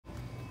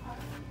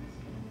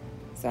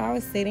So I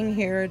was sitting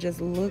here just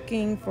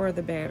looking for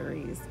the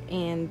batteries,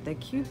 and the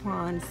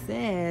coupon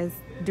says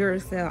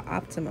Duracell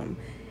Optimum.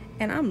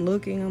 And I'm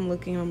looking,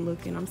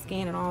 I'm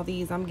scanning all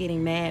these. I'm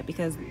getting mad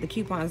because the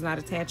coupon is not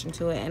attaching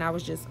to it, and I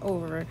was just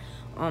over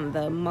on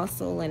the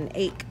muscle and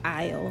ache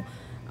aisle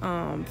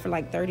for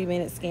like 30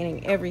 minutes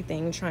scanning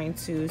everything, trying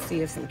to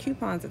see if some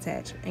coupons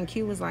attach. And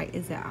Q was like,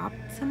 is it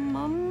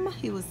Optimum?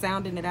 He was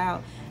sounding it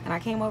out, and I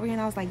came over here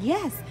and I was like,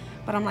 yes.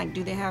 But I'm like,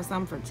 do they have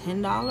some for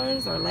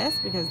 $10 or less?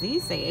 Because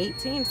these say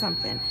 18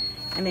 something.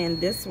 And then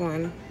this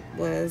one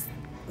was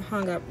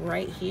hung up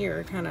right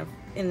here, kind of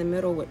in the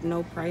middle with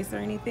no price or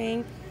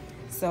anything.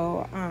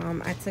 So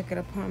I took it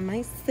upon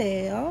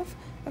myself,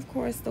 of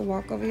course, to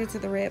walk over here to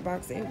the red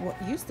box. It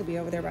used to be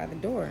over there by the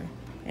door,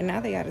 and now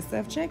they got a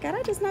self-checkout.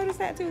 I just noticed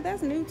that too.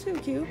 That's new too,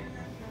 Q.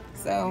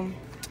 So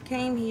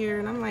came here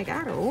and I'm like,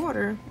 out of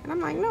order. And I'm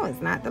like, no,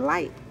 it's not. The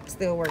light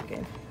still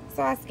working.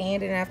 So I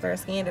scanned it, and after I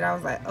scanned it, I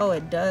was like, oh,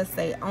 it does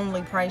say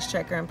only price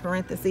checker in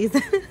parentheses.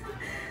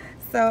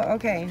 So,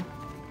 okay.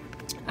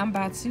 I'm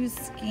about to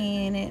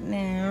scan it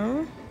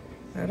now.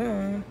 Hold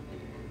on.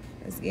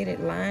 Let's get it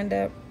lined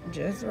up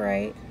just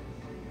right.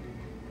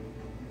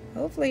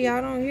 Hopefully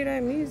y'all don't hear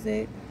that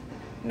music.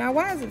 Now,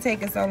 why is it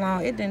taking so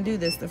long? It didn't do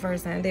this the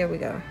first time. There we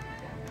go.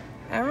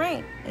 All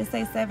right. It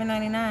says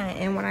 $7.99.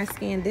 And when I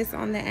scan this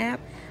on the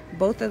app,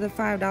 both of the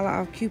 $5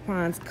 off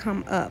coupons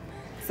come up.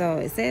 So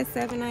it says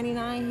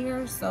 $7.99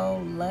 here,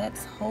 so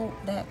let's hope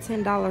that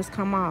 $10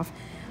 come off.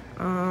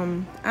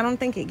 I don't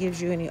think it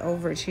gives you any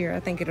overage here. I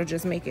think it'll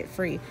just make it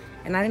free.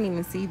 And I didn't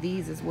even see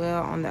these as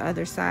well on the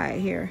other side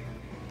here.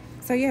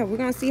 So yeah, we're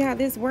gonna see how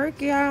this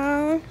works,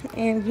 y'all.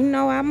 And you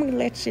know, I'm gonna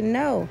let you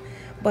know.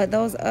 But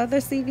those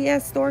other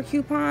CVS store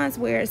coupons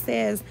where it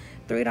says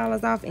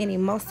 $3 off any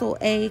muscle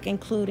ache,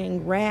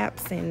 including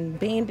wraps and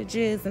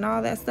bandages and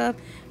all that stuff,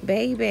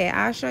 baby,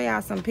 I'll show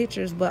y'all some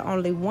pictures, but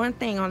only one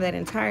thing on that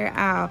entire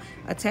aisle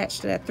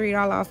attached to that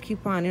 $3 off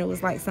coupon, and it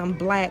was like some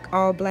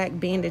all black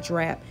bandage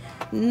wrap.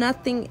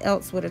 Nothing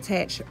else would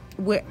attach,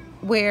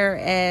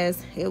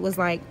 whereas it was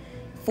like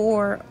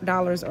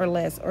 $4 or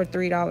less or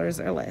 $3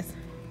 or less.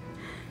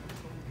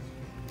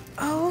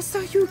 Oh, so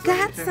you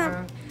got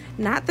some,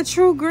 not the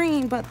true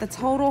green, but the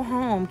total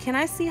home. Can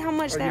I see how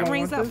much that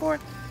rings up for?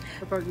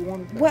 I thought you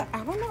wanted that. Well,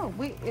 I don't know.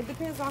 It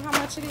depends on how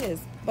much it is.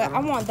 But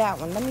I want that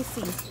one. Let me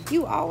see.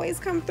 You always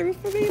come through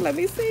for me. Let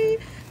me see.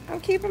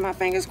 I'm keeping my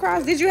fingers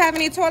crossed. Did you have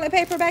any toilet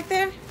paper back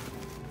there?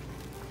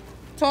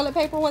 Toilet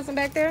paper wasn't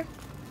back there?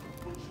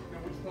 Which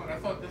one? I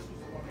thought this was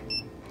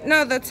the one.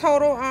 No, the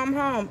total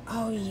home.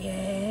 Oh, yes.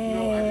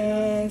 No, I did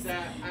not see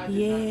that. I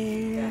did not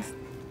see Yes.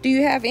 that. Do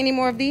you have any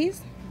more of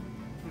these?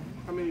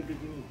 How many did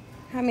you need?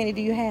 How many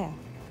do you have?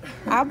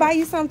 I'll buy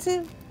you some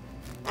too.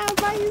 I'll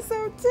buy you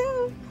some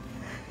too.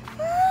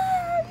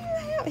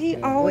 He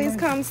always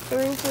comes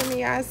through for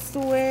me, I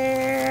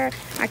swear.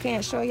 I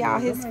can't show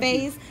y'all his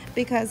face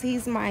because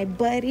he's my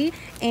buddy,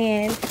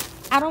 and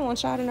I don't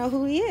want y'all to know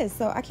who he is,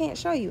 so I can't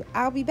show you.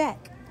 I'll be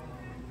back.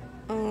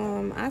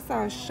 I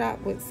saw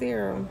Shop with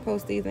Sarah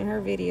post these in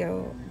her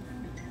video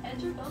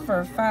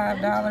for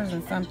 $5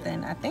 and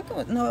something. I think it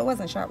was, no, it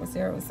wasn't Shop with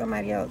Sarah, it was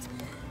somebody else.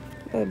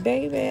 But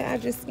baby, I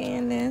just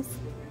scanned this.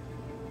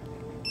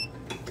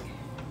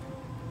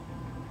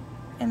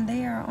 And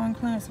they are on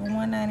clearance for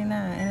 $1.99,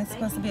 and it's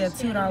supposed to be a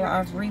 $2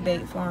 off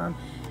rebate for them.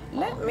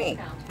 Let me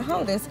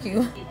hold this,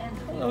 Q.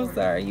 I'm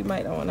sorry, you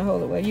might not want to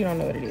hold it. Well, you don't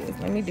know what it is.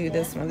 Let me do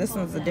this one. This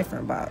one's a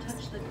different box.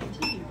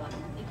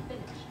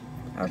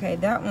 Okay,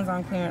 that one's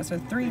on clearance for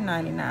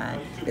 $3.99.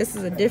 This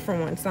is a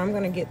different one, so I'm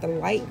gonna get the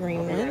light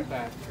green one.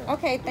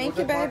 Okay, thank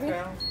you, baby.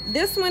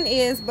 This one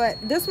is, but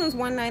this one's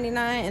 $1.99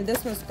 and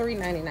this one's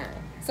 $3.99.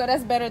 So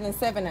that's better than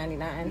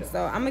 $7.99.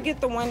 So I'm gonna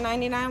get the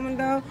 $1.99 one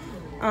though.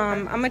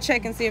 I'm gonna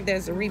check and see if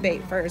there's a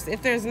rebate first.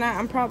 If there's not,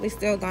 I'm probably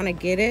still gonna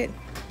get it.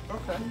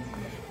 Okay.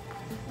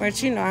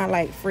 But you know I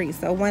like free,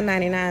 so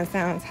 $1.99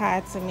 sounds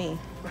high to me.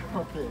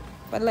 Okay.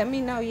 But let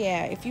me know,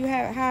 yeah, if you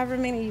have however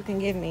many you can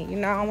give me. You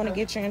know, I don't want to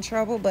get you in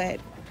trouble, but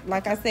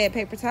like I said,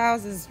 paper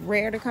towels is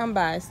rare to come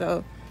by,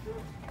 so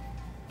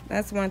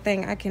that's one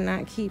thing I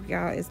cannot keep,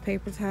 y'all, is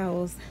paper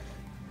towels.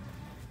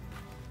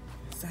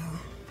 So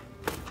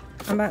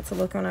I'm about to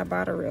look on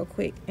Ibotta real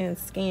quick and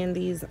scan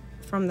these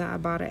from the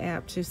Ibotta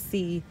app to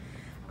see,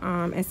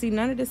 and see,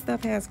 none of this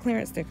stuff has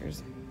clearance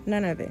stickers.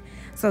 None of it.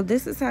 So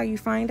this is how you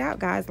find out,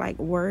 guys, like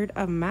word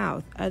of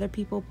mouth, other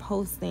people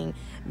posting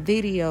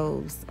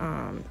videos,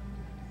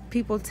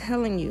 people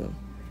telling you.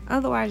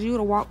 Otherwise, you would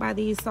have walked by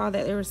these, saw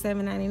that they were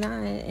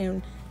 $7.99,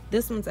 and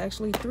this one's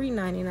actually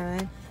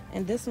 $3.99,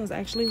 and this one's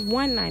actually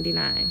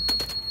 $1.99.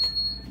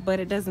 But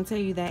it doesn't tell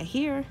you that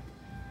here.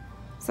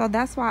 So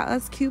that's why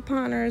us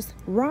couponers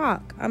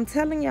rock. I'm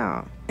telling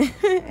y'all.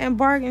 And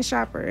bargain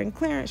shopper and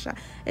clearance shop.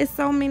 It's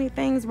so many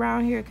things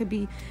around here. It could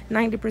be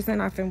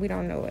 90% off and we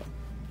don't know it.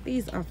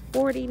 These are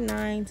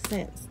 49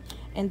 cents.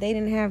 And they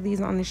didn't have these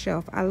on the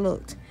shelf. I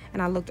looked.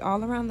 And I looked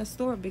all around the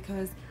store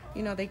because,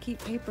 you know, they keep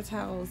paper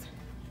towels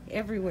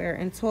everywhere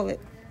and toilet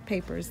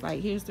papers.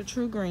 Like, here's the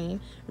True Green.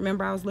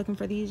 Remember I was looking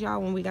for these, y'all,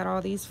 when we got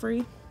all these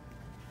free?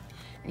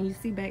 And you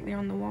see back there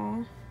on the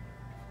wall?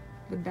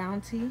 the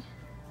Bounty.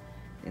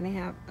 Then they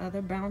have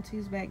other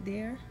Bounties back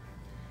there.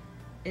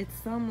 It's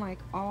some like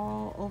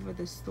all over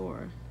the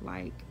store.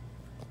 Like,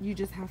 you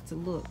just have to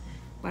look.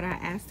 But I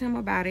asked him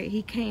about it.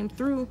 He came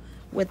through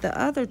with the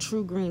other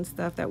True Green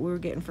stuff that we were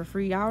getting for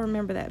free. Y'all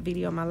remember that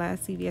video, my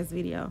last CVS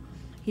video?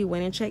 He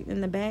went and checked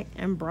in the back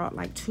and brought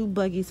like 2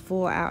 buggies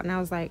full out. And I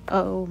was like,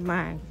 oh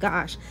my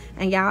gosh.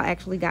 And y'all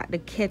actually got to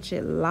catch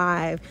it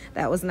live.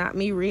 That was not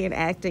me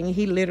reenacting.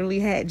 He literally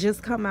had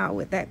just come out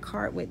with that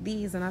cart with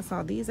these. And I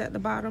saw these at the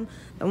bottom.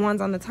 The ones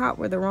on the top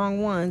were the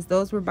wrong ones.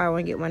 Those were buy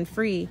one, get one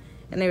free.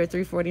 And they were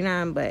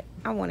 $3.49. But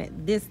I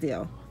wanted this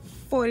deal,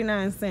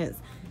 49 cents.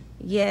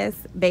 Yes,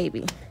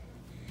 baby.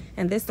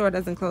 And this store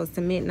doesn't close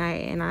to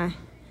midnight. And I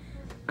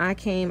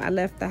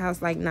left the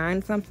house like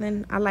 9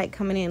 something. I like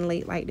coming in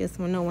late like this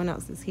when no one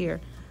else is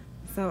here.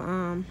 So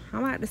I'm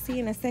about to see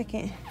in a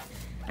second.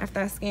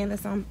 After I scan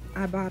this,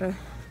 I bought to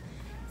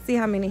see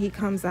how many he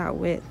comes out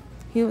with.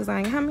 He was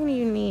like, how many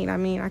you need? I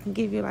mean, I can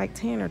give you like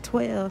 10 or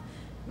 12.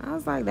 And I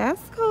was like,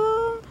 that's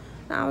cool.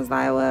 And I was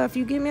like, well, if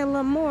you give me a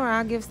little more,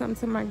 I'll give something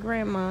to my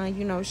grandma,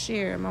 you know,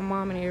 share, my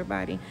mom and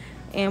everybody.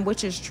 And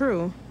which is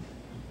true.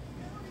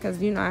 Because,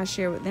 you know, I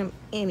share with them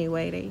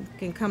anyway. They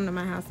can come to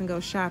my house and go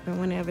shopping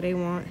whenever they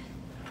want.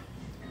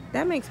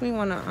 That makes me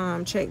want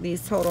to check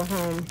these Total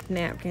Home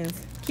napkins.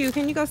 Q,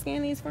 can you go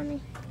scan these for me?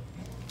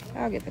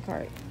 I'll get the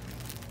cart.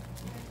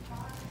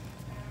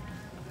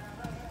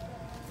 Let's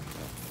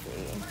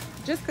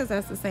see. Just because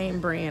that's the same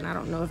brand, I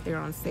don't know if they're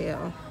on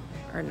sale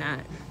or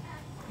not.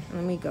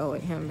 Let me go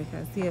with him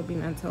because he'll be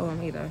done told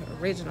me the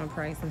original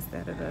price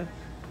instead of the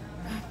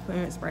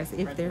clearance price,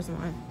 if there's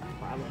one.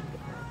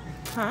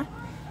 Huh?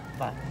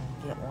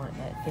 Get one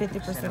at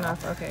 50%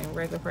 off. Okay,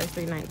 regular price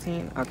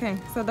 $3.19. Okay,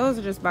 so those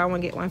are just buy one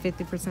get one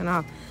 50%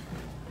 off.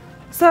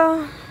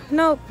 So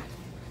nope,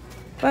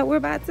 but we're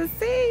about to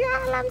see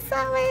y'all. I'm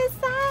so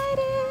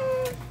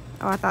excited.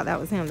 Oh, I thought that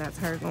was him. That's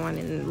her going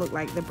in and looked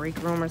like the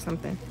break room or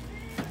something.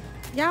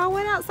 Y'all,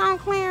 what else on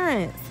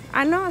clearance?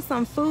 I know it's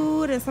some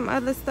food and some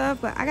other stuff,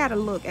 but I gotta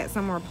look at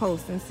some more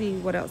posts and see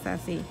what else I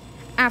see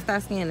after I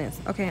scan this.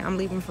 Okay, I'm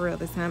leaving for real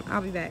this time.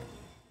 I'll be back.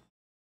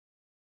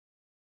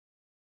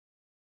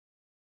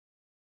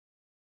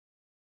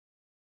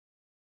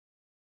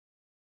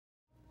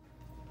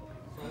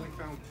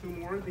 Found 2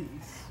 more of these.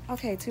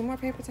 Okay, 2 more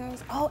paper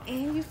towels. Oh,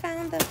 and you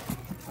found the...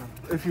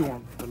 If you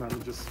want them, I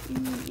would just...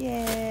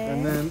 Yeah.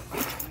 And then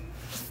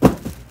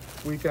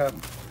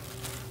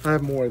I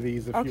have more of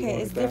these if you want.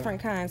 Okay, it's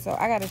different kinds, so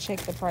I got to check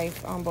the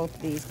price on both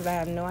of these because I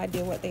have no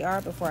idea what they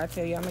are before I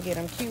tell you. I'm going to get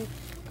them cute.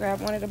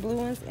 Grab one of the blue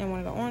ones and one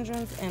of the orange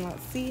ones, and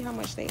let's see how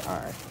much they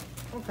are.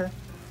 Okay.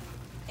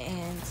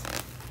 And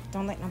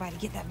don't let nobody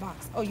get that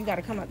box. Oh, you got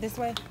to come up this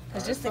way?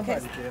 It's just in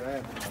case. I have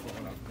another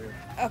one up there.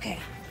 Okay.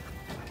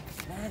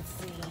 Let's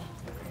see.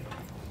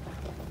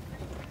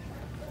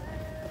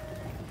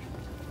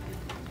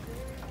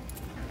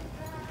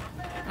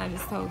 I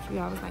just told you,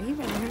 I was like, you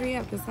better hurry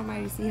up because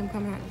somebody see him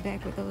coming out the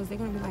back with those. They're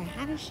going to be like,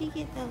 how did she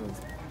get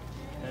those?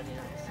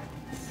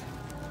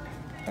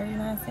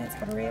 39 cents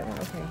for the red one?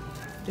 Okay.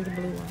 Do the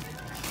blue one.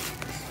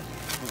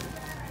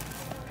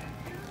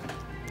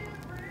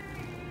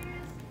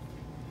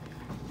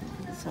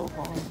 So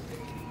hard.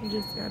 You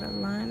just got to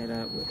line it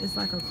up. It's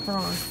like a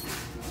cross.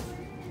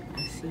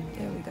 I see.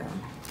 There we go.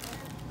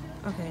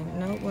 Okay,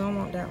 no, we don't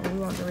want that one. We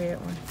want the red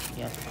one.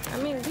 Yes.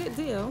 I mean, good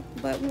deal,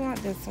 but we want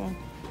this one.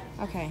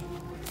 Okay.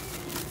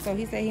 So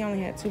he said he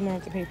only had 2 more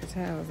of the paper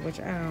towels, which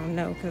I don't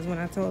know, because when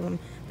I told him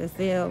the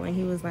sale, and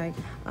he was like,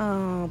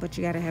 oh, but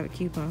you got to have a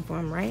coupon for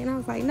him, right? And I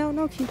was like,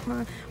 no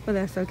coupon, but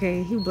that's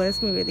okay. He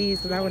blessed me with these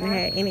because I wouldn't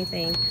have had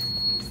anything.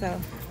 So,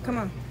 come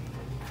on.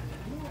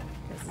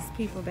 There's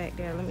people back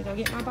there. Let me go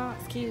get my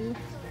box, Q.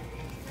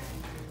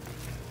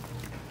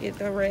 Get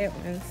the red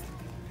ones.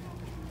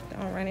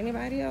 Don't run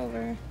anybody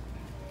over.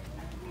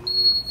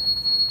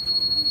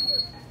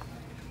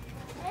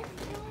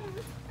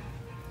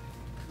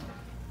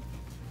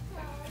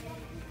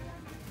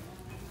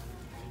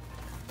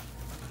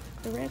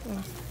 The red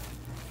ones.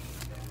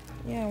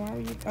 Yeah, why were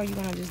you... Oh, you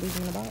gonna just leave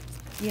them in the box?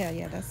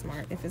 Yeah, that's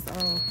smart. If it's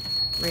all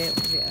red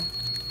ones, yeah.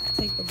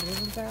 Take the blue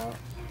ones out.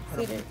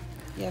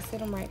 Sit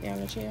them right there on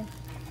the chair.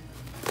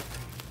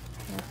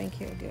 I think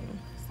he'll get them.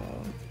 So,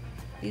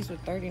 these were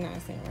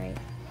 39 cents, right?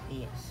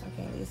 Yes.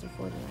 Okay, these are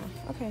 49.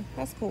 Okay,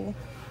 that's cool.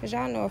 Because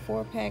y'all know a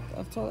 4-pack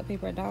of toilet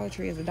paper at Dollar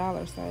Tree is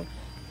 $1. So,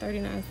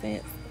 39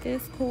 cents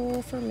is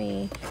cool for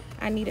me.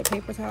 I needed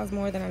paper towels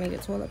more than I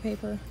needed toilet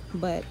paper.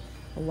 But...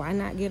 why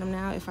not get them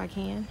now if I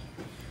can?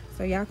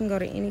 So y'all can go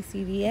to any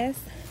CVS.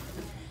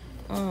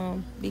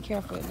 Be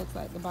careful, it looks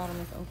like the bottom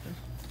is open.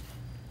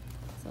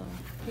 So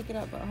pick it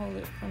up but hold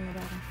it from the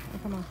bottom. Oh,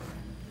 come on.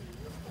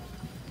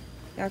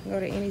 Y'all can go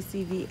to any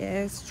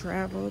CVS,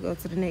 travel, go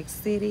to the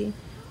next city.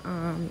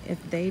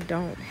 If they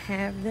don't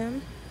have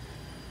them,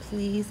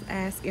 please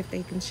ask if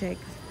they can check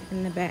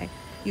in the back.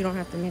 You don't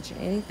have to mention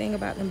anything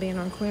about them being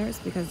on clearance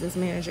because this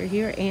manager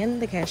here and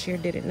the cashier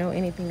didn't know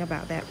anything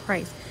about that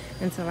price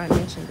until I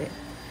mentioned it.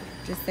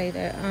 Just say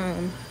that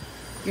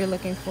you're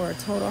looking for a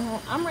Total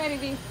Home. I'm ready,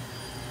 V.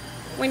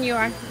 When you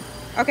are.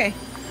 Okay.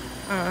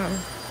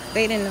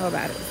 they didn't know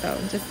about it. So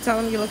just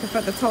tell them you're looking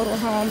for the Total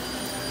Home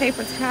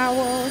paper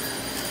towels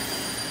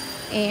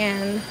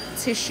and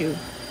tissue.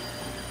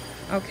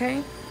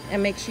 Okay?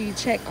 And make sure you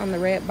check on the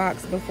red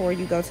box before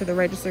you go to the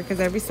register,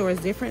 because every store is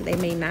different. They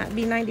may not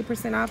be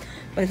 90% off,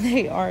 but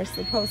they are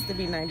supposed to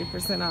be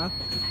 90% off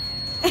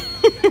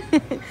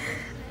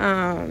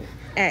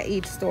at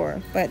each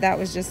store. But that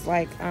was just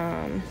like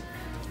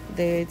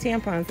the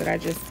tampons that I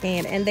just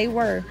scanned, and they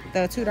were, the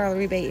 $2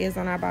 rebate is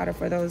on Ibotta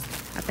for those.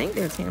 I think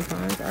they're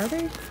tampons. Are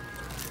they?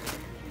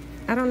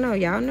 I don't know.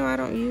 Y'all know I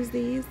don't use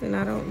these, and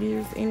I don't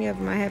use any of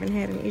them. I haven't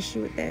had an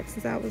issue with that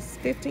since I was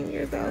 15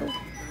 years old.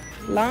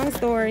 Long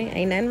story,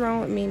 ain't nothing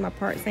wrong with me. My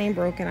parts ain't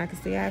broken. I can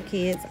still have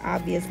kids,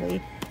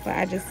 obviously, but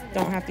I just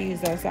don't have to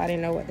use those, so I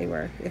didn't know what they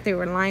were, if they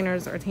were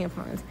liners or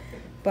tampons.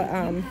 But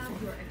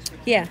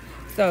yeah,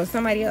 so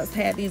somebody else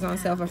had these on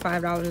sale for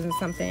 $5 and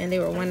something, and they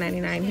were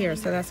 $1.99 here.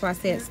 So that's why I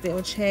said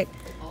still check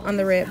on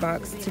the red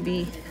box to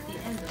be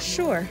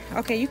sure.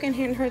 Okay, you can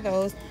hand her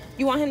those.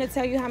 You want him to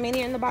tell you how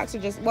many are in the box, or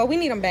just, well, we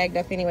need them bagged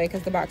up anyway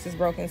because the box is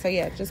broken. So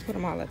yeah, just put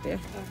them all up there.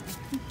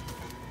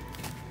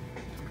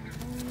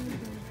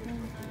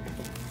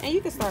 And you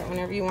can start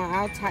whenever you want.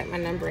 I'll type my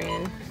number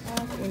in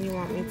when you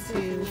want me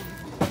to. Okay.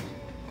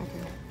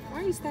 Why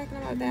are you stacking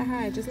them up that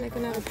high? Just make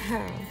another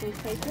pile.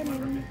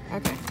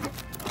 Okay.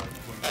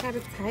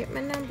 Gotta type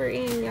my number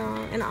in,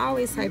 y'all. And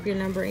always type your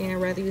number in,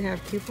 whether you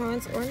have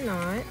coupons or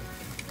not.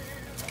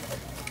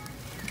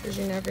 Because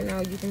you never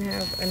know. You can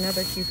have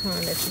another coupon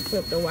that you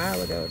flipped a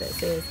while ago that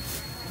says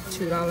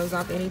 $2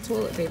 off any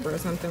toilet paper or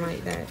something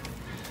like that.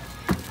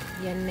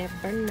 You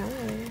never know.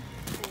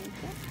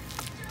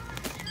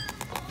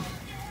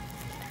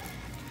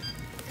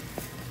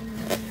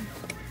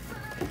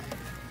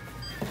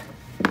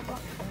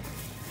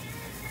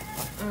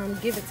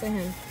 Give it to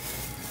him.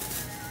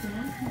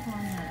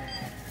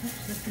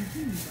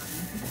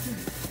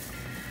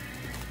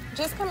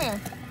 Just come here,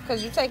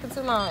 because you're taking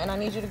too long, and I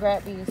need you to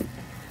grab these.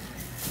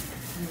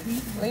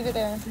 Leave it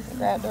there.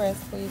 Grab the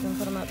rest, please, and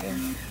put them up there.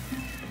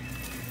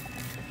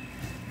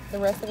 The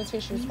rest of the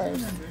tissues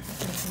first.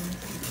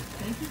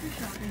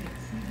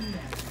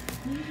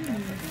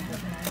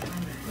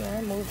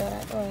 Yeah, move that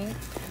out the way.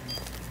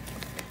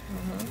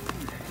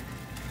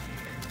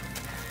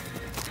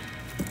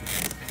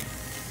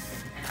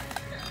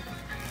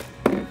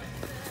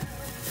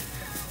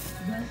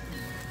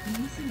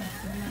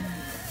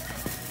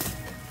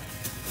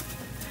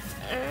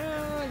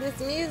 Oh, this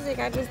music,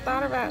 I just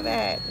thought about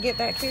that. Get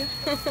that cue?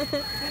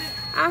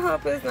 I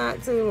hope it's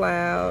not too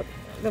loud.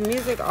 The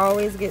music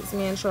always gets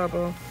me in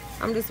trouble.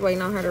 I'm just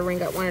waiting on her to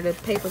ring up one of the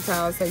paper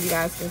towels so you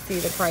guys can see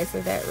the price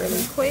of that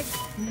really quick.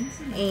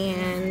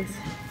 And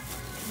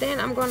then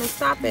I'm going to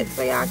stop it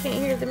so y'all can't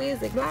hear the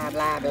music. Blah,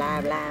 blah,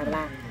 blah, blah,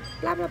 blah.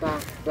 Blah, blah,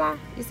 blah, blah.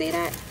 You see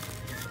that?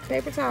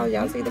 Paper towel.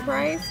 Y'all see the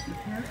price?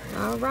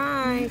 All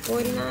right.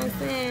 49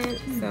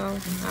 cents. So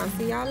I'll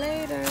see y'all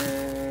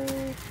later.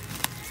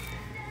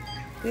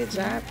 Good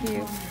job,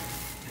 Q.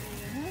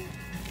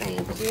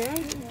 Thank you.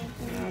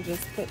 I'll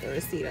just put the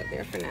receipt up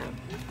there for now.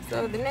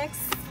 So the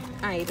next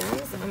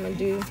items, I'm going to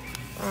do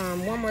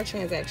one more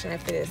transaction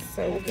after this.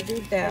 So we could do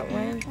that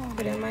one.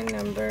 Put in my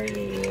number.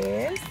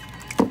 Yes.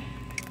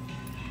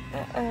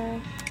 I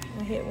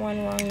hit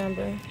one wrong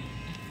number.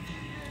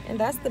 And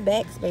that's the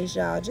backspace,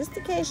 y'all. Just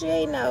in case you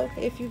ain't know,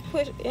 if you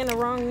put in a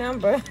wrong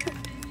number,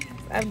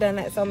 I've done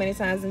that so many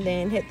times and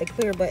then hit the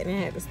clear button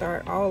and had to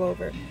start all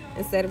over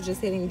instead of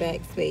just hitting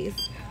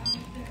backspace.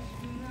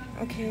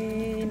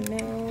 Okay,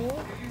 no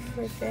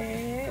for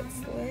that.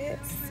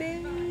 Let's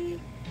see.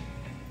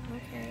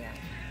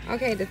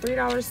 Okay, the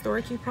 $3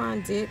 store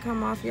coupon did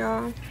come off,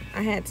 y'all.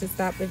 I had to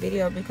stop the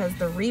video because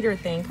the reader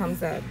thing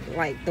comes up,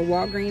 like the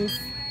Walgreens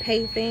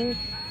pay thing.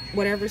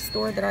 Whatever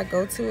store that I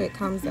go to, it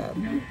comes up.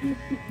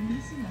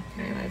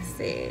 Okay, let's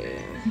see.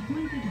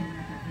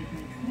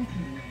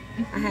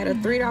 I had a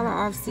 $3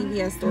 off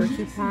CVS store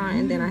coupon,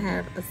 and then I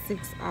have a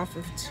 6 off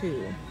of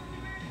 2.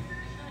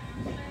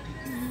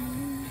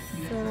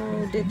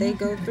 So, did they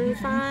go through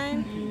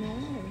fine?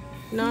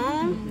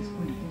 No?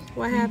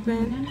 What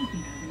happened?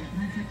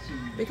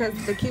 Because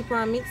the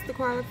coupon meets the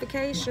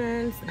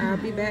qualifications. I'll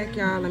be back,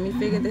 y'all. Let me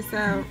figure this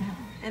out.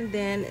 And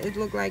then it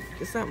looked like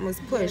something was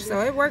pushed.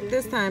 So it worked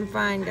this time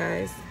fine,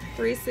 guys.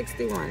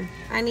 $3.61.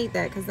 I need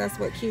that because that's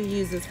what Q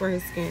uses for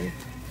his skin.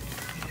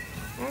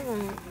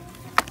 Alright.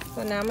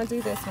 So now I'm going to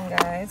do this one,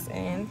 guys.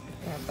 And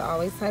you have to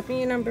always type in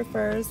your number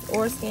first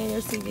or scan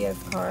your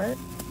CVS card.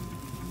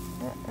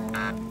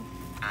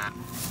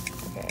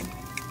 Okay.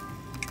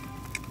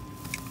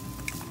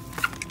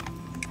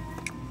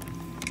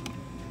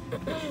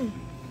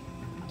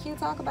 Q,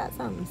 talk about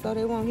something so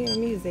they won't hear the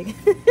music.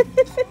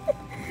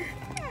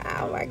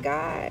 Oh my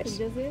gosh. Is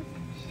this it?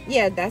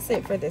 Yeah, that's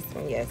it for this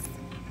one, yes.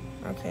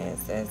 Okay, it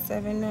says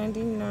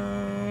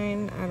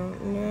 $7.99. I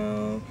don't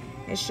know.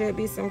 It should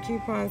be some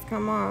coupons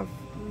come off.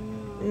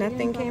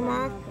 Nothing came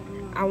off.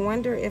 I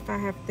wonder if I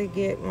have to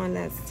get one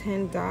that's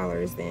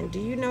 $10 then. Do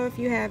you know if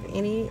you have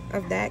any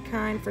of that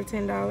kind for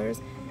 $10?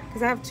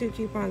 Because I have 2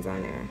 coupons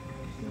on there.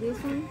 This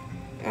one?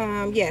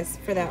 Yes,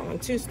 for that one.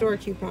 2 store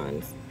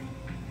coupons.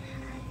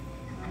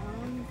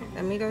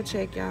 Let me go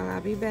check, y'all.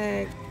 I'll be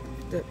back.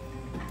 The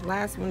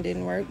last one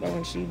didn't work, but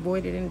when she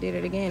voided and did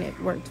it again, it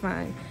worked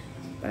fine.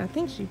 But I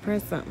think she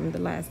pressed something the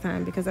last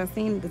time because I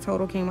seen the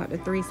total came out to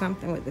 3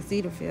 something with the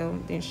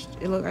Cetaphil. Then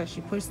it looked like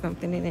she pushed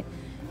something and it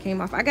came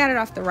off. I got it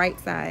off the right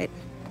side.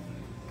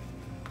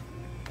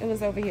 It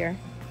was over here.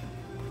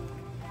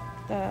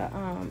 The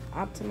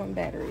Optimum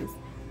batteries.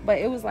 But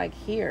it was like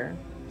here.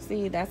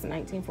 See, that's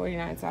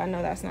 $19.49, so I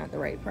know that's not the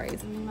right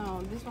price.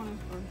 No, this one is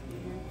for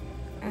here.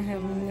 I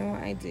have no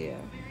idea.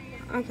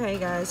 Okay,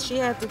 guys, she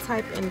had to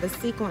type in the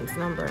sequence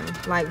number.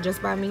 Like, just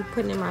by me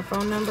putting in my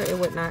phone number, it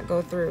would not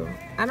go through.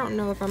 I don't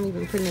know if I'm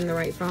even putting in the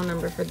right phone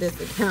number for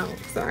this account,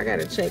 so I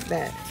gotta check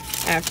that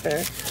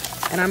after.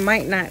 And I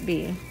might not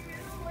be.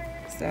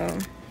 So,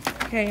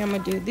 okay, I'm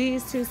gonna do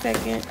these 2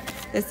 seconds.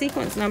 The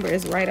sequence number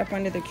is right up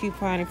under the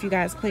coupon if you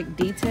guys click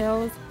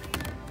details.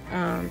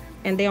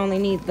 And they only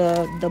need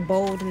the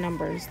bold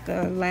numbers,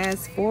 the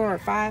last 4 or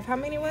 5. How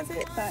many was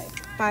it?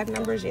 5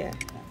 numbers, yeah.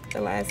 The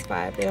last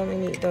 5, they only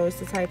need those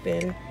to type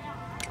in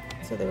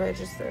to the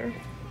register.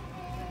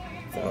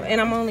 So,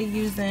 and I'm only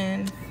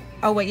using,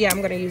 oh wait, yeah,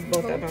 I'm gonna use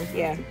both of them,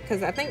 yeah,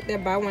 because I think they're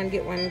buy one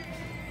get one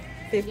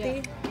 50.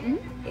 Yeah.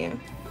 Yeah.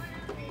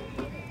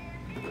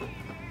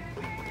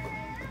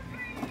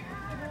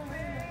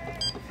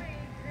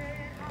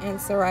 And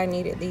so I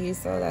needed these,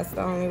 so that's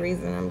the only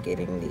reason I'm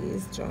getting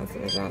these.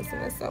 Johnson & Johnson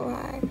is so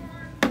high.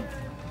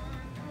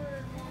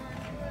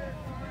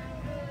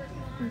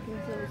 Okay,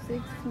 so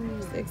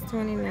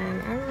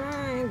 $6.29. All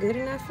right, good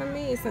enough for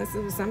me since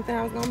it was something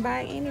I was gonna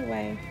buy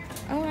anyway.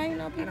 Oh, I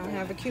know I don't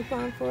have a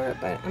coupon for it,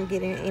 but I'm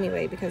getting it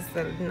anyway because it's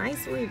a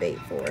nice rebate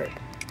for it.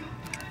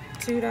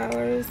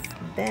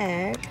 $2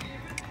 back.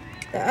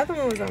 The other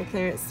one was on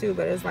clearance too,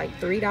 but it was like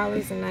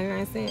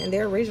 $3.99, and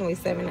they're originally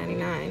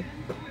 $7.99.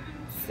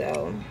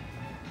 So,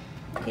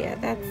 yeah,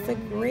 that's a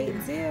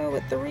great deal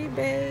with the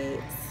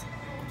rebates.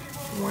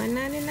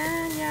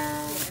 $1.99,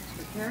 y'all.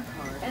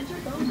 enter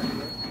phone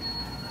number.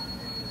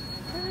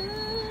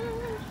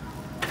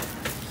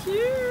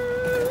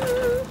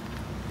 Cute.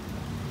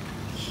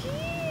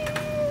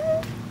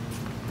 Cute.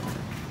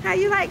 How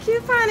you like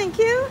couponing,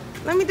 Q?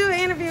 Let me do an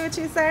interview with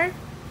you, sir.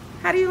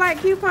 How do you like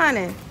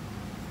couponing?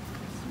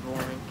 It's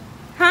boring.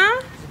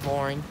 Huh? It's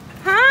boring.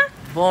 Huh?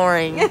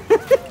 Boring.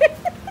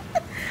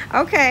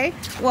 Okay.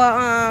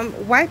 Well,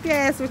 wipe your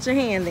ass with your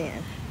hand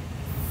then.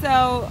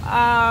 So,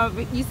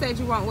 you said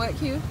you want what,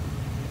 Q?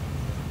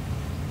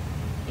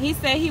 He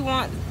said he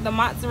wants the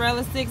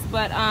mozzarella sticks,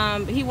 but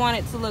he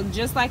wanted to look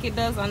just like it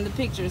does on the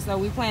picture. So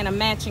we playing a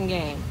matching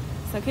game.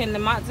 So can the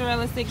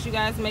mozzarella sticks you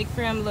guys make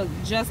for him look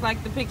just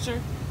like the picture?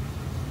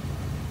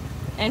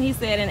 And he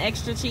said an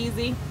extra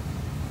cheesy.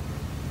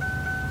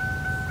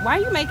 Why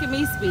are you making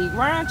me speak?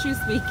 Why aren't you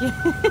speaking?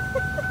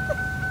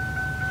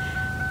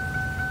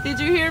 Did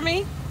you hear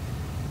me?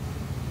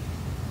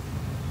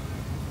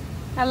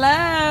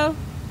 Hello?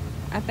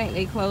 I think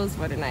they closed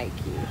for the night,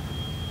 Q.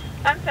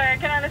 I'm sorry, I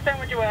can't understand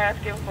what you were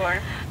asking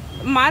for.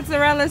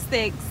 Mozzarella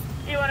sticks.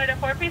 You wanted a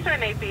 4-piece or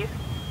an 8-piece?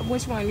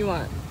 Which one you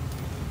want?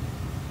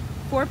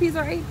 4-piece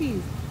or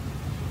 8-piece?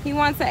 He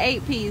wants an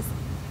 8-piece.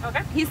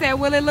 Okay. He said,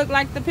 will it look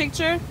like the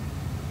picture?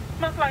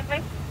 Most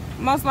likely.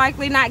 Most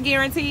likely, not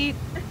guaranteed.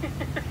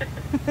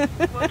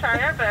 We'll try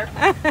our best.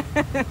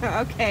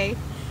 Okay.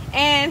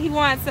 And he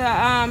wants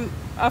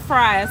a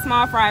fry, a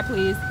small fry,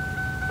 please.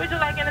 Would you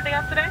like anything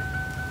else today?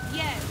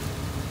 Yes.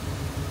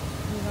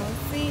 We're gonna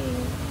see.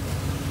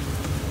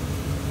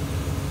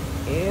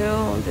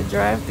 Ew, the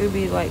drive-thru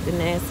be like the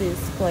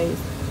nastiest place.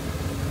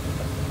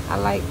 I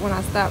like when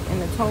I stop in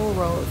the toll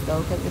roads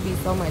though, because there be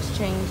so much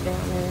change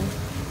down there.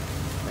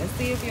 Let's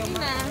see if your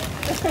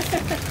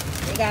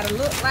it gotta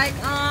look like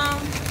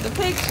the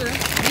picture.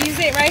 Use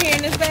it right here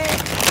in this bag.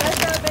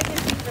 That's our bacon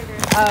cheeseburger.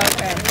 Oh,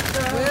 okay.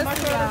 We'll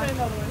see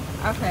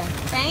y'all. Okay.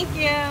 Thank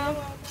you.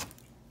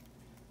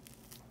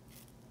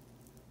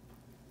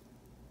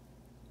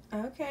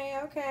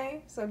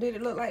 Okay. So did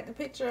it look like the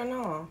picture or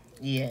no?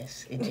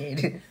 Yes, it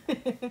did.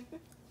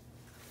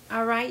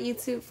 All right,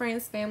 YouTube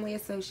friends, family,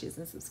 associates,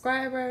 and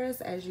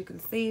subscribers. As you can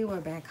see, we're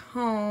back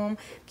home.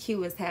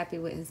 Q is happy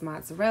with his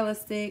mozzarella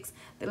sticks.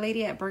 The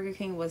lady at Burger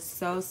King was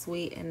so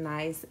sweet and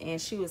nice, and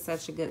she was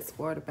such a good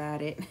sport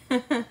about it.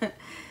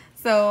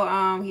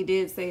 So he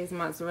did say his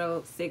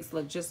mozzarella sticks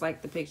look just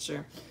like the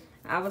picture.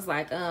 I was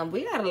like,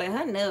 we gotta let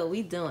her know what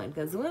we doing,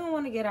 because we don't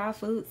want to get our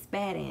food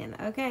spat in,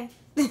 okay?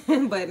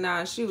 But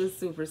nah, she was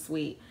super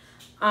sweet.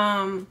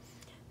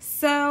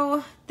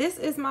 So this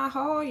is my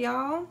haul,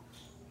 y'all.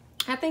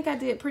 I think I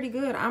did pretty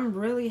good. I'm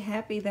really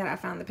happy that I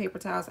found the paper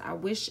towels. I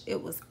wish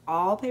it was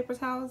all paper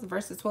towels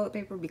versus toilet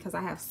paper, because I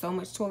have so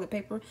much toilet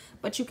paper,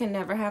 but you can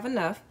never have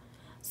enough.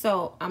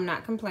 So I'm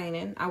not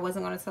complaining. I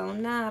wasn't going to tell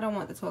them, nah, I don't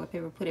want the toilet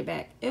paper, put it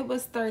back. It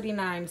was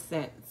 39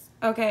 cents,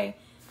 okay?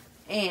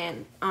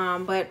 And,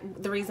 but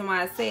the reason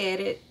why I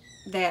said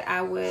that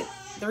I would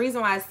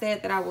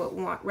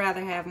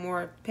rather have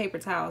more paper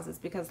towels is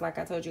because, like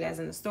I told you guys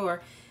in the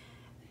store,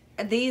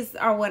 these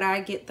are what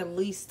I get the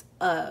least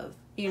of.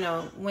 You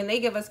know, when they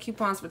give us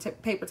coupons for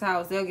paper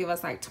towels, they'll give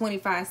us like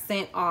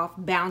 25% off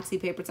Bounty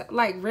paper towels.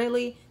 Like,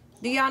 really?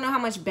 Do y'all know how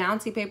much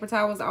Bounty paper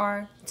towels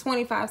are?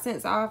 25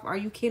 cents off? Are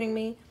you kidding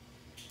me?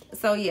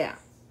 So, yeah.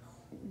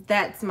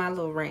 That's my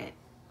little rant.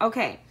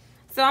 Okay.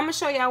 So, I'm going to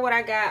show y'all what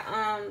I got.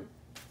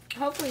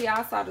 Hopefully,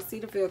 y'all saw the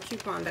Cetaphil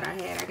coupon that I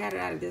had. I got it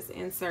out of this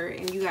insert.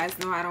 And you guys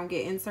know I don't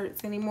get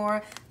inserts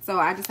anymore. So,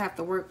 I just have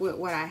to work with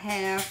what I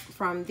have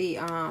from the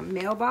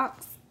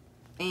mailbox.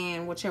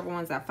 And whichever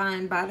ones I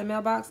find by the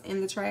mailbox,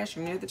 in the trash or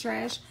near the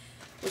trash,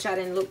 which I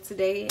didn't look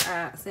today.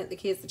 I sent the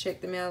kids to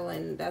check the mail,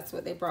 and that's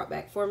what they brought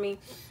back for me.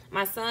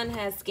 My son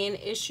has skin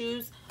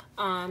issues,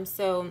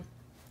 so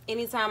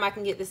anytime I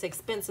can get this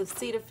expensive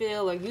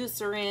Cetaphil or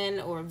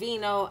Eucerin or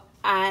Vino,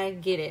 I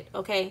get it,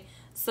 okay?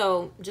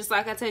 So just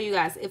like I tell you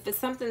guys, if it's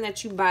something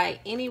that you buy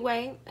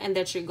anyway and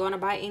that you're going to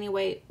buy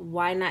anyway,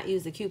 why not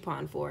use a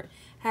coupon for it?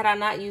 Had I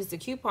not used a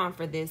coupon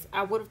for this,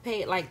 I would have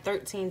paid like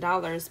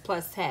 $13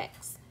 plus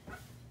tax.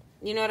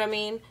 You know what I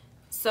mean?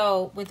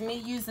 So with me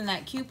using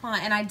that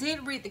coupon, and I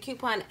did read the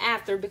coupon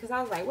after because I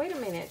was like, wait a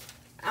minute.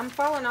 I'm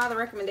following all the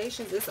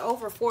recommendations. It's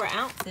over 4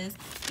 ounces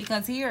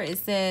because here it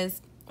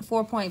says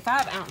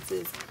 4.5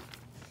 ounces.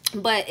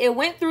 But it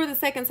went through the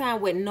second time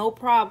with no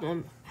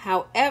problem.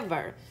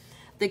 However,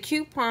 the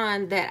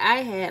coupon that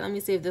I had, let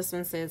me see if this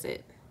one says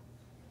it.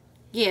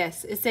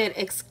 Yes, it said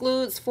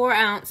excludes 4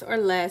 ounce or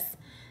less.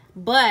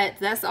 But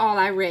that's all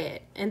I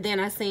read. And then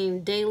I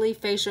seen daily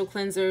facial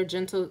cleanser,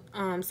 gentle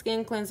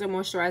skin cleanser,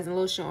 moisturizing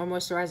lotion, or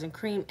moisturizing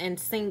cream, and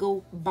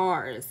single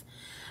bars.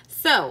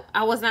 So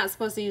I was not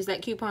supposed to use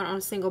that coupon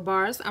on single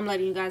bars. I'm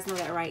letting you guys know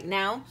that right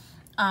now.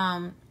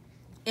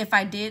 If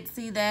I did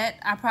see that,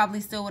 I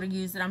probably still would have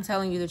used it. I'm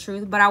telling you the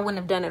truth. But I wouldn't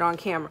have done it on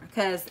camera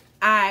because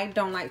I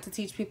don't like to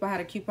teach people how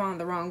to coupon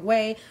the wrong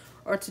way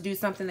or to do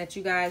something that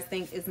you guys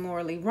think is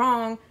morally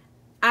wrong.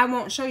 I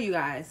won't show you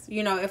guys,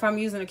 you know, if I'm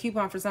using a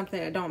coupon for something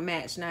that don't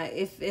match. Now,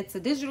 if it's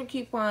a digital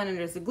coupon and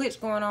there's a glitch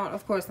going on,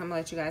 of course, I'm going to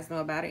let you guys know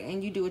about it.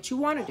 And you do what you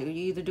want to do.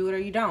 You either do it or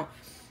you don't.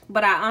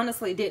 But I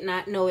honestly did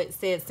not know it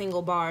said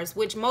single bars,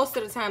 which most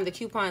of the time the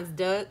coupons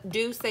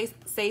do say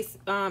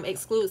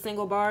exclude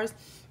single bars.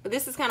 But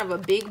this is kind of a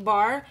big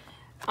bar.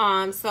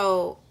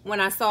 So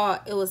when I saw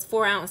it was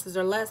 4 ounces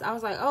or less, I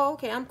was like, oh,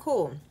 okay, I'm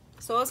cool.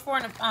 So it's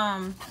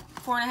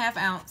 4.5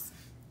 ounce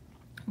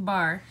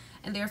bar.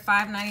 And they're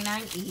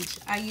 $5.99 each.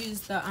 I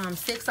used the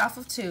 6 off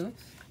of 2.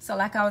 So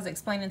like I was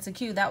explaining to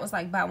Q, that was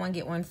like buy one,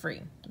 get one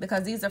free.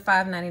 Because these are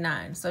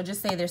 $5.99. So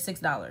just say they're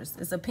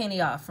 $6. It's a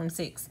penny off from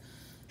 6.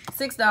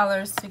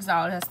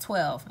 $6, that's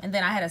 12. And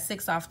then I had a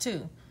 6 off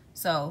 2.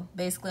 So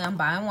basically I'm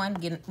buying one,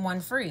 getting one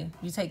free.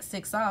 You take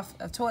 6 off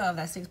of 12,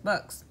 that's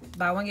 $6.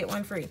 Buy one, get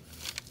one free.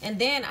 And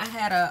then I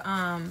had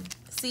a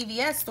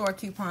CVS store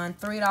coupon,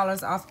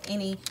 $3 off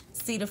any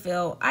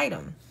Cetaphil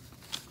item.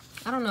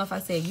 I don't know if I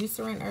said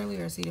Eucerin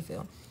earlier or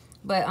Cetaphil,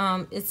 but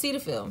it's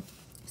Cetaphil.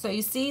 So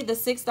you see the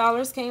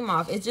 $6 came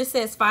off. It just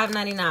says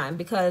 $5.99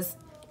 because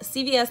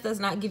CVS does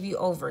not give you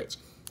overage.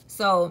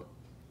 So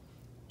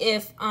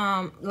if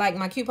like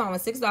my coupon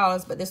was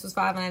 $6, but this was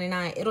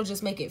 $5.99, it'll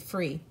just make it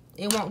free.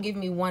 It won't give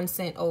me 1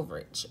 cent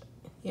overage.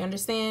 You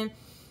understand?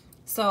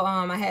 So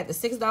I had the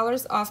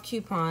 $6 off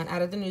coupon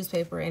out of the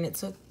newspaper, and it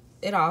took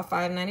it off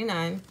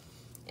 $5.99.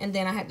 And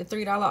then I had the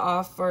 $3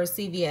 off for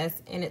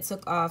CVS, and it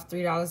took off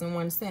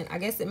 $3.01. I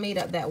guess it made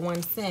up that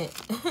 1 cent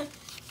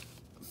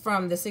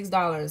from the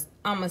 $6,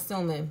 I'm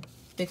assuming,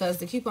 because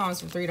the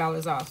coupon's for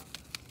 $3 off.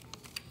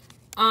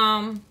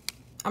 I'm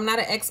not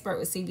an expert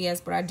with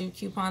CVS, but I do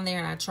coupon there,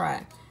 and I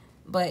try.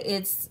 But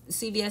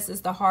CVS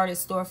is the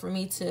hardest store for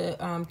me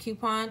to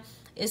coupon.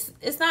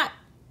 It's not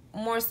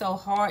more so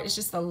hard. It's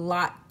just a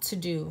lot to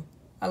do.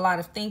 A lot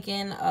of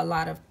thinking, a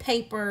lot of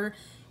paper,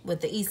 with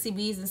the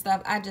ECBs and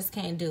stuff. I just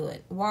can't do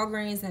it.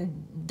 Walgreens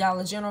and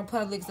Dollar General,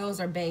 Publix,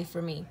 those are bae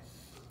for me.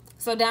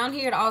 So down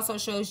here, it also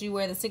shows you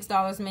where the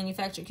 $6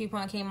 manufacturer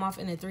coupon came off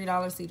and the $3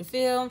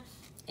 Cetaphil.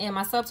 And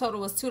my subtotal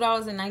was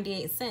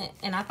 $2.98.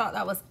 And I thought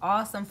that was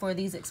awesome for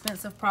these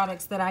expensive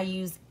products that I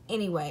use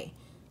anyway.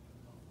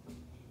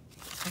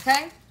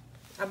 Okay?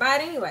 I buy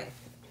it anyway.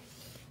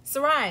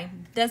 Sarai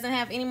doesn't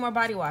have any more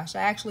body wash. I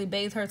actually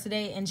bathed her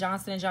today in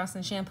Johnson &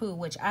 Johnson shampoo,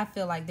 which I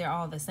feel like they're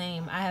all the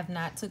same. I have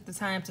not took the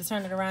time to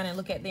turn it around and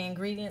look at the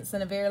ingredients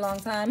in a very long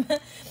time.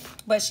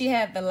 But she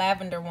had the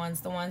lavender ones,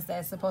 the ones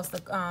that's supposed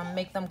to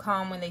make them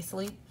calm when they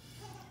sleep.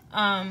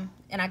 And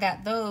I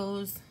got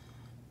those.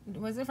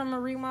 Was it from a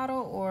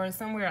remodel or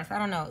somewhere else? I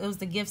don't know. It was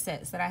the gift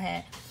sets that I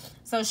had.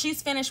 So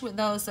she's finished with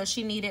those. So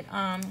she needed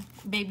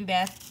baby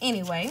bath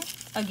anyway.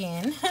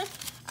 Again.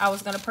 I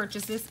was going to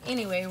purchase this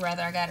anyway,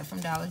 whether I got it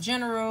from Dollar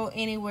General,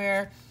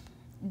 anywhere.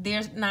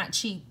 They're not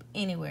cheap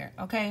anywhere,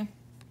 okay?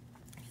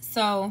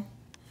 So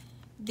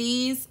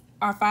these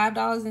are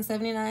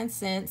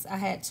 $5.79. I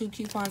had 2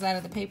 coupons out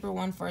of the paper,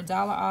 one for $1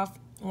 off,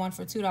 one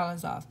for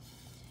 $2 off.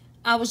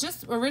 I was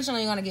just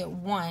originally going to get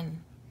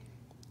one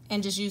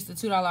and just use the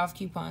 $2 off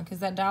coupon because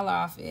that $1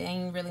 off, it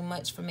ain't really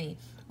much for me.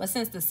 But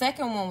since the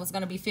second one was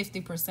going to be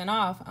 50%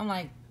 off, I'm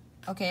like,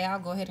 okay, I'll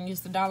go ahead and use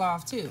the $1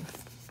 off too.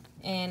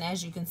 And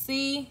as you can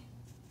see,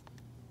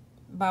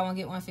 buy one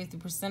get one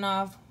 50%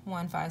 off.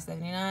 One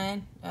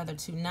 $5.79, the other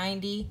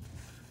 $2.90,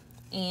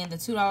 and the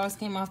 $2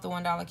 came off, the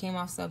 $1 came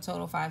off,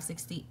 subtotal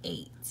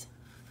 $5.68.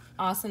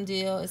 Awesome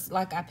deal. It's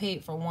like I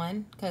paid for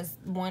one because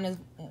one is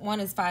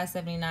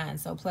 $5.79,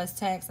 so plus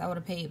tax I would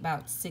have paid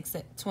about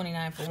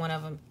 $6.29 for one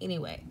of them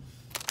anyway.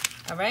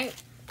 All right.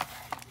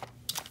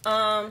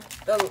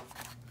 The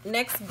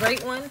next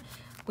great one,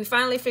 we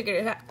finally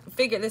figured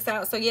this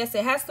out. So yes,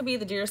 it has to be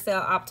the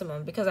Duracell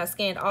Optimum because I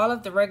scanned all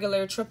of the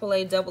regular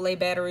AAA, AA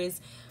batteries.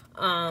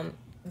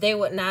 They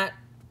would not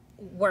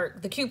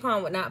work. The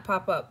coupon would not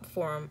pop up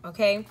for them.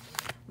 Okay,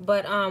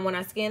 but when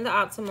I scanned the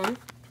Optimum,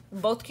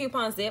 both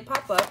coupons did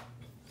pop up,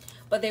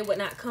 but they would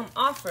not come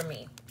off for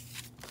me.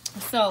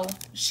 So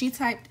she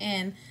typed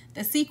in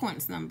the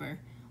sequence number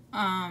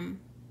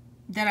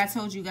that I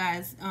told you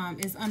guys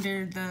is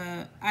under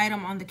the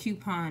item on the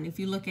coupon. If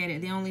you look at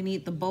it, they only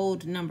need the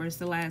bold numbers,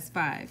 the last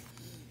 5.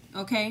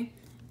 Okay,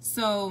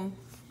 so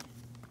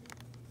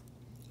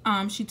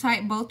she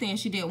typed both in.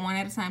 She did one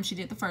at a time. She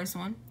did the first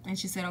one, and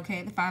she said,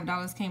 okay, the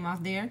 $5 came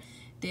off there.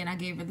 Then I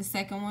gave her the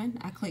second one.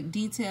 I clicked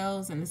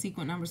details, and the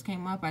sequence numbers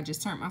came up. I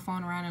just turned my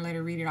phone around and let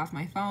her read it off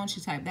my phone.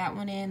 She typed that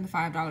one in. The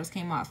 $5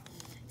 came off.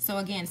 So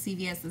again,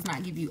 CVS does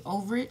not give you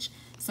overage.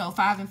 So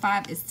 5 and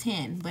 5 is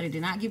 10, but it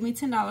did not give me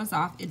 $10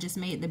 off. It just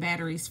made the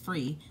batteries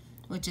free,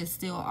 which is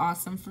still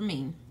awesome for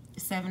me.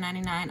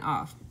 $7.99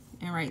 off.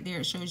 And right there,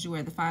 it shows you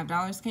where the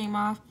 $5 came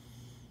off.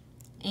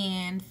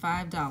 And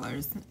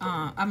 $5.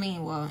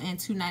 And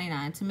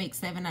 $2.99 to make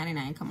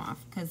 $7.99 come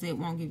off because it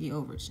won't give you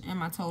overage. And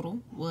my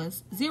total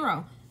was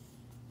 0,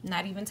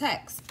 not even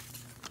tax.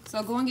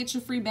 So go and get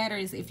your free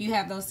batteries if you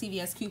have those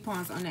CVS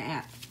coupons on the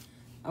app.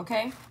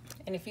 Okay?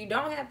 And if you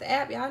don't have the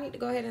app, y'all need to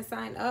go ahead and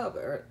sign up,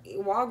 or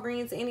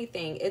Walgreens,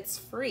 anything. It's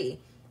free.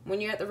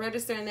 When you're at the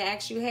register and they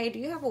ask you, hey, do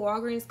you have a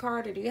Walgreens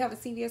card or do you have a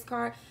CVS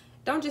card?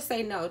 Don't just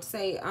say no.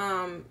 Say,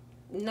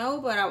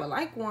 no, but I would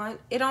like one.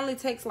 It only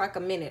takes like a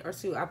minute or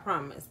two, I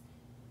promise.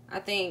 I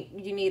think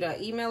you need an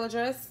email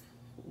address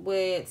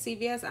with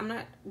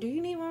CVS. Do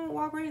you need one with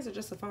Walgreens or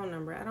just a phone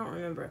number? I don't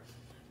remember.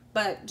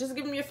 But just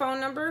give them your phone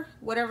number,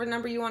 whatever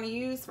number you want to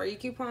use for your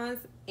coupons,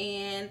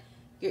 and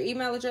your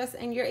email address,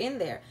 and you're in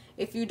there.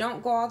 If you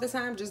don't go all the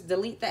time, just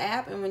delete the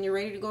app, and when you're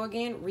ready to go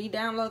again,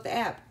 re-download the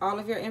app. All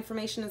of your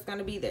information is going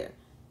to be there.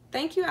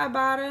 Thank you,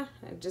 Ibotta.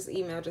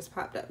 Email just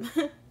popped up.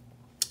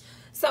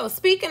 So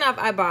speaking of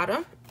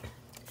Ibotta,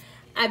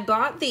 I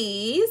bought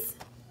these,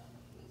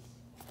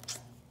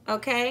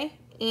 okay,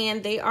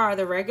 and they are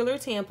the regular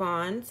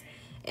tampons.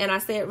 And I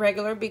said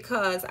regular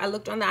because I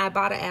looked on the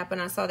Ibotta app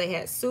and I saw they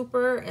had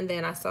super, and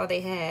then I saw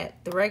they had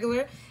the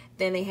regular.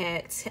 Then they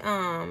had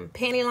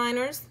panty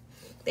liners.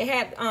 They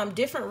had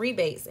different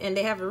rebates, and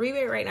they have a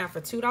rebate right now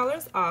for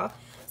 $2 off.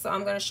 So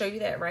I'm going to show you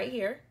that right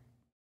here.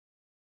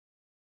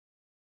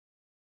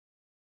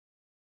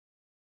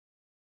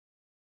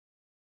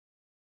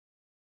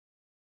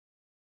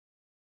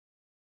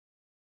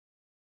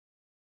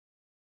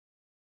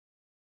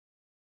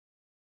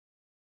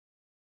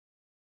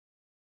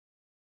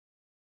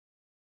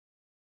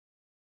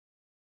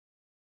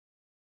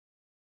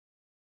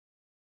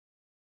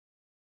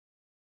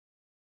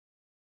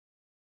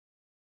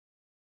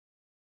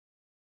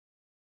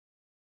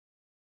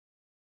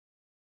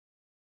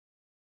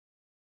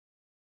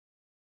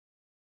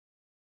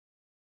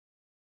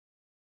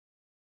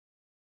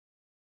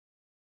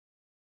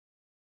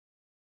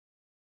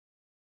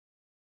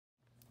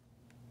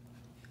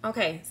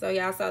 Okay, so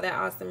y'all saw that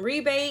awesome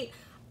rebate.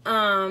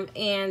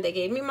 And they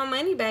gave me my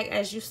money back,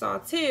 as you saw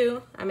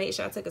too. I made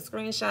sure I took a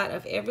screenshot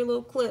of every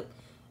little clip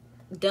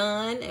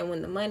done, and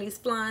when the money's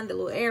flying, the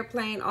little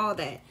airplane, all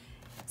that.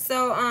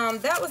 So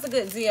that was a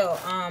good deal.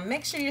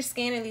 Make sure you're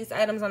scanning these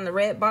items on the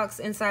red box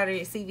inside of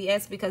your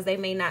CVS because they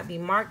may not be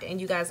marked,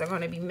 and you guys are going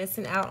to be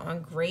missing out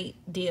on great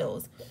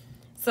deals.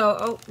 So,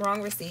 oh,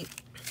 wrong receipt.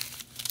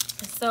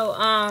 So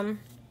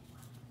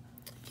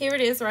here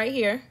it is right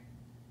here.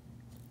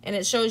 And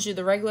it shows you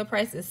the regular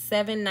price is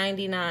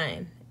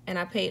 $7.99, and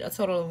I paid a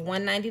total of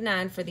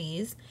 $1.99 for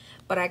these,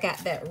 but I got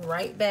that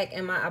right back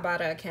in my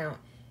Ibotta account.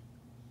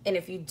 And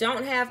if you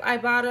don't have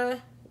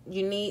Ibotta,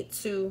 you need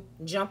to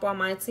jump on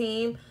my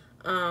team.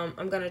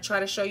 I'm going to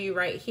try to show you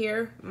right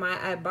here my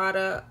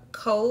Ibotta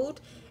code.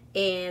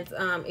 And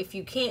if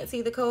you can't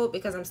see the code,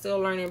 because I'm still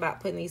learning about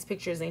putting these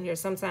pictures in here,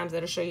 sometimes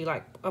it'll show you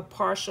like a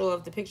partial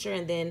of the picture,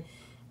 and then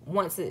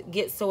once it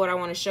gets to what I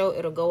want to show,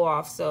 it'll go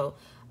off. So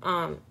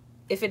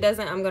if it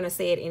doesn't, I'm going to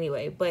say it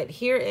anyway. But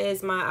here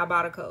is my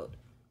Ibotta code.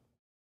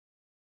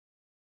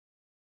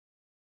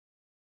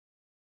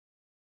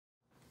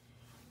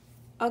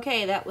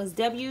 Okay, that was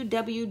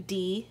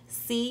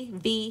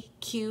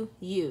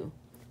WWDCVQU.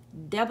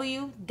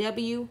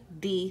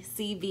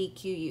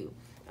 WWDCVQU.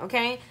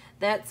 Okay,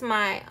 that's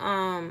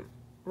my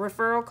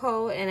referral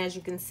code, and as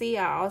you can see,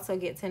 I also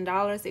get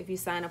 $10 if you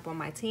sign up on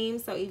my team.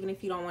 So even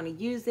if you don't want to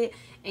use it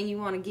and you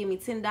want to give me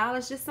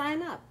 $10, just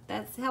sign up.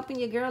 That's helping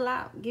your girl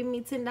out. Give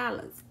me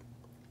 $10.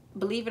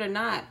 Believe it or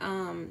not,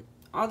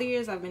 all the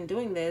years I've been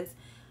doing this,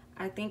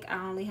 I think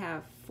I only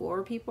have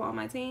 4 people on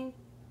my team.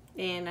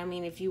 And I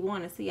mean, if you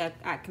want to see, I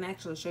can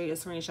actually show you a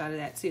screenshot of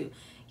that too.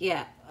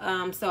 Yeah.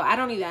 So I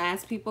don't even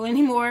ask people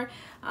anymore.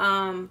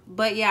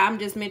 But yeah, I'm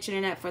just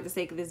mentioning that for the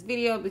sake of this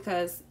video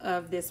because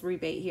of this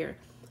rebate here.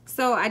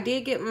 So I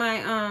did get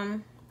my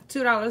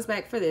 $2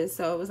 back for this.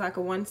 So it was like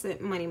a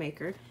 1-cent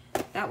moneymaker.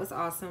 That was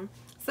awesome.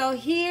 So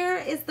here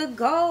is the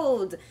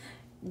gold.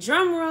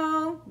 Drum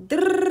roll.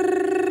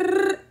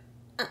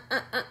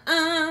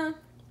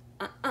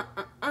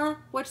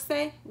 What you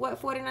say? What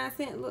 49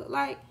 cent look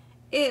like?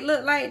 It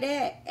looked like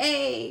that.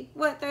 Hey,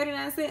 what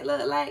 39 cent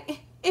look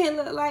like? It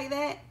looked like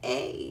that.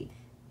 Hey,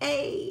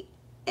 hey,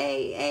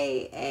 hey,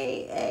 hey,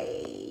 hey,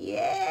 hey.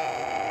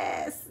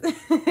 Yes.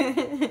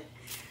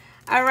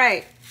 All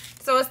right.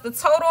 So it's the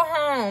Total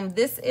Home.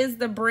 This is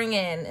the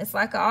bring-in. It's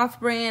like an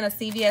off-brand, a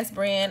CVS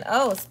brand.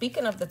 Oh,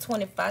 speaking of the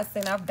 25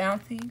 cent off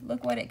Bounty,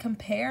 look what it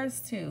compares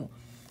to.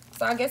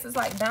 So I guess it's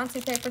like Bounty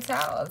paper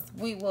towels.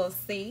 We will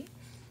see.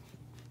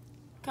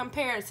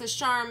 Compared to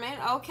Charmin.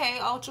 Okay,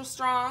 Ultra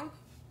Strong.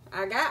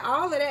 I got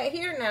all of that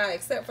here now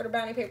except for the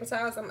Bounty paper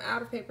towels. I'm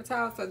out of paper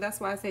towels, so that's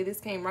why I say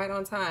this came right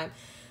on time.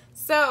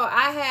 So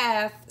I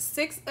have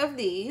 6 of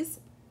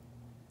these.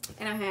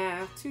 And I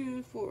have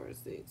 2, 4,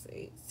 6,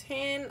 8,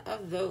 10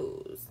 of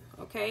those.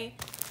 Okay.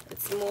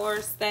 It's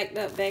more stacked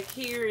up back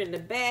here in the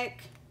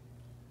back.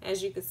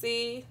 As you can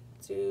see.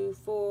 2,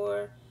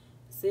 4,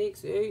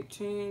 6, 8,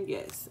 10.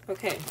 Yes.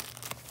 Okay.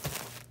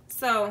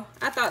 So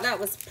I thought that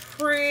was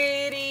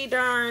pretty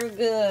darn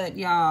good,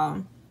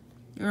 y'all.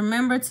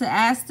 Remember to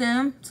ask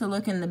them to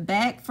look in the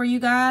back for you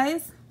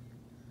guys.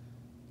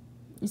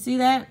 You see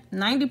that?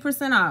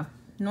 90% off.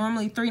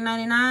 Normally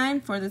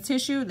 $3.99 for the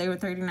tissue. They were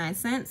 39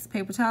 cents.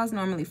 Paper towels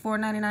normally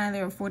 $4.99.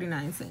 They were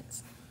 49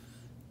 cents.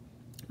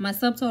 My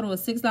subtotal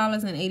was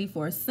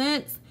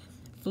 $6.84.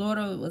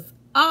 Florida was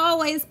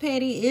always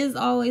petty, is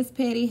always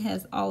petty,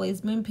 has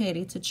always been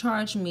petty to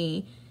charge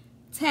me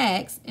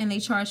tax, and they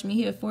charged me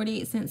here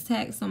 48 cents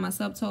tax, so my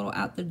subtotal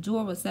out the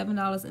door was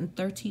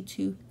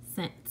 $7.32.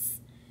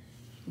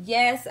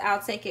 Yes,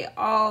 I'll take it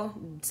all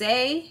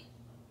day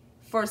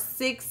for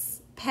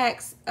 6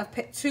 packs of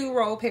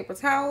 2-roll paper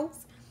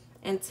towels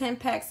and 10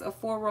 packs of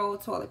 4-roll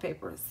toilet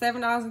paper.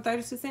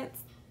 $7.32.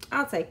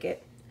 I'll take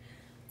it.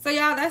 So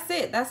y'all, that's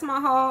it. That's my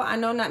haul. I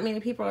know not many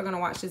people are going to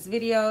watch this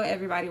video.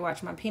 Everybody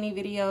watch my penny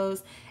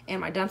videos and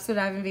my dumpster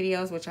diving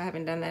videos, which I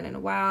haven't done that in a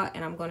while,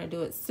 and I'm going to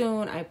do it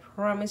soon. I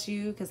promise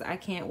you, because I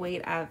can't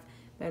wait. I've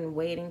been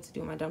waiting to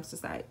do my dumpster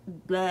side.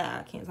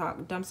 I can't talk.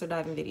 Dumpster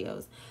diving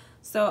videos.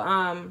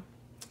 So,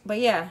 but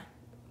yeah,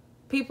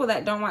 people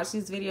that don't watch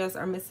these videos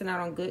are missing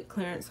out on good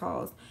clearance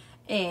hauls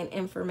and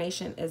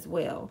information as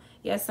well.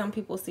 Yes, some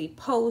people see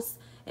posts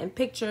and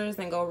pictures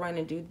and go run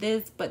and do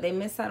this, but they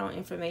miss out on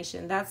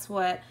information. That's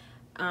what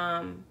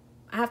I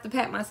have to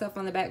pat myself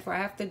on the back for.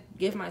 I have to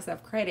give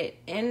myself credit.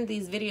 In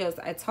these videos,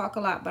 I talk a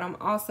lot, but I'm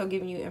also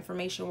giving you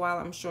information while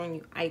I'm showing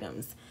you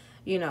items.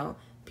 You know,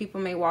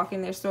 people may walk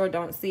in their store,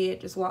 don't see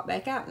it, just walk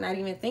back out, not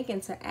even thinking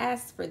to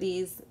ask for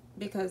these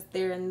because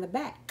they're in the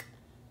back.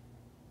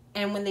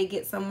 And when they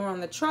get some more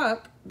on the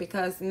truck,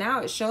 because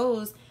now it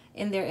shows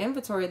in their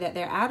inventory that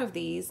they're out of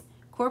these,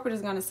 corporate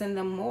is going to send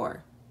them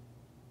more.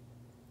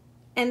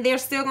 And they're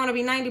still going to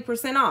be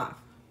 90% off.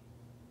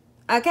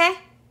 Okay?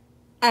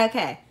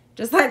 Okay.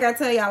 Just like I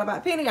tell y'all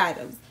about penny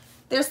items.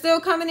 They're still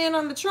coming in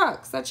on the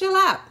truck. So chill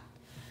out.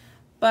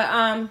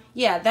 But,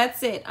 yeah,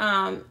 that's it.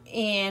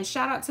 And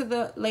shout out to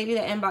the lady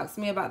that inboxed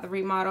me about the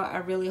remodel. I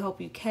really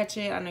hope you catch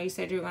it. I know you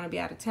said you were going to be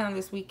out of town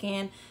this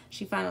weekend.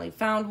 She finally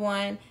found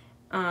one.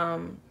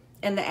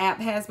 And the app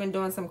has been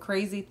doing some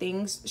crazy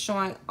things,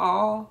 showing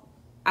all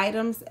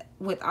items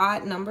with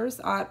odd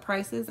numbers, odd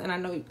prices. And I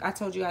know I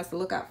told you guys to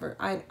look out for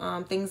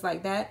things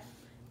like that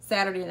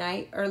Saturday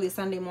night, early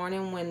Sunday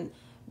morning, when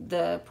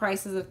the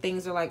prices of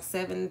things are like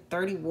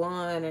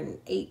 $7.31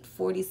 and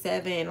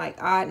 $8.47, like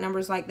odd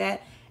numbers like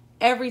that.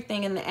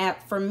 Everything in the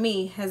app for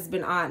me has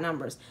been odd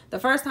numbers. The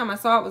first time I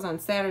saw it was on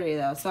Saturday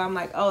though, so I'm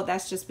like, oh,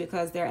 that's just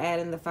because they're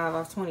adding the 5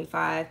 off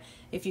 25.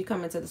 If you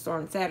come into the store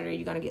on Saturday,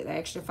 you're gonna get the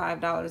extra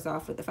 $5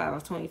 off with the 5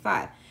 off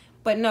 25.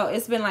 But no,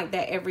 it's been like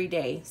that every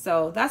day.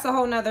 So that's a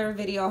whole nother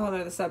video, a whole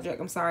nother subject.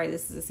 I'm sorry,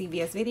 this is a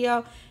CVS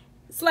video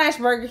 /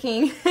 Burger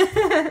King.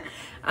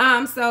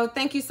 So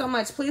thank you so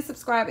much. Please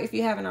subscribe if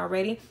you haven't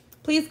already.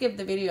 Please give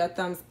the video a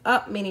thumbs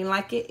up, meaning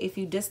like it. If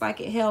you dislike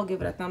it, hell,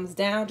 give it a thumbs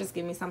down. Just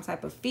give me some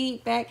type of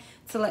feedback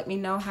to let me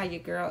know how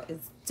your girl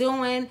is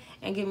doing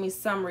and give me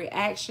some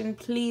reaction.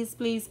 Please,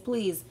 please,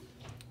 please.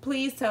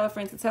 Please tell a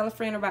friend to tell a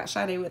friend about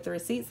Sade with the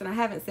receipts. And I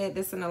haven't said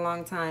this in a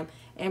long time.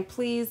 And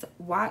please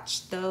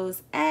watch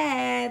those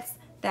ads.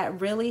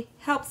 That really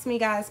helps me,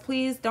 guys.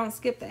 Please don't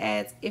skip the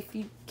ads. If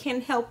you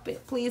can help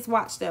it, please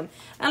watch them.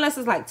 Unless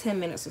it's like 10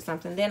 minutes or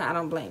something. Then I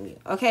don't blame you.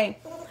 Okay?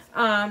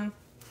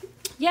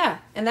 Yeah,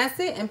 and that's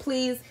it. And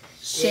please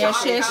share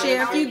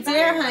if you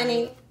dare,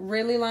 honey.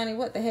 Really, Lonnie,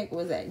 what the heck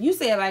was that? You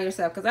say it by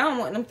yourself because I don't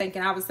want them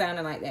thinking I was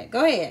sounding like that.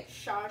 Go ahead.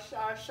 Shaw if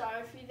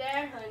you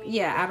dare, honey.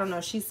 Yeah, I don't know.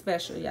 She's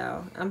special,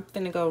 y'all. I'm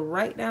finna go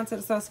right down to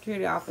the Social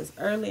Security office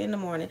early in the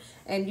morning.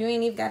 And you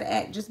ain't even got to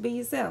act. Just be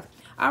yourself.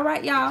 All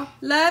right, y'all.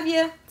 Love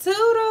you.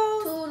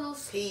 Toodles.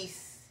 Toodles. Peace.